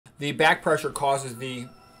The back pressure causes the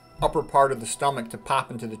upper part of the stomach to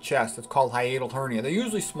pop into the chest. It's called hiatal hernia. They're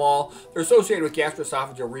usually small. They're associated with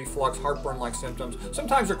gastroesophageal reflux, heartburn-like symptoms.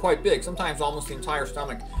 Sometimes they're quite big. Sometimes almost the entire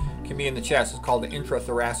stomach can be in the chest. It's called the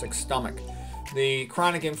intrathoracic stomach. The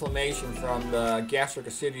chronic inflammation from the gastric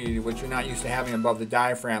acidity, which you're not used to having above the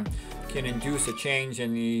diaphragm, can induce a change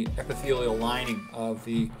in the epithelial lining of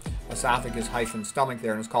the esophagus-stomach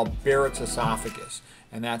there, and it's called Barrett's esophagus.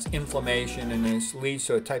 And that's inflammation, and this leads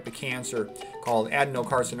to a type of cancer called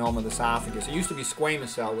adenocarcinoma of the esophagus. It used to be squamous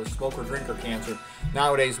cell with smoker-drinker cancer.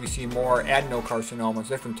 Nowadays we see more adenocarcinomas,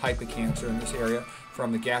 different type of cancer in this area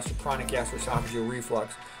from the chronic gastroesophageal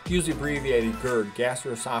reflux, usually abbreviated GERD,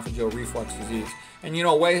 gastroesophageal reflux disease. And you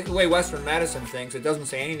know, the way Western medicine thinks, it doesn't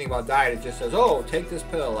say anything about diet. It just says, oh, take this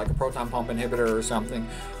pill, like a proton pump inhibitor or something.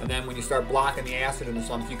 And then when you start blocking the acid into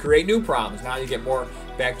something, you create new problems. Now you get more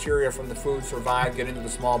bacteria from the food survive, get into the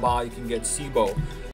small bowel, you can get SIBO.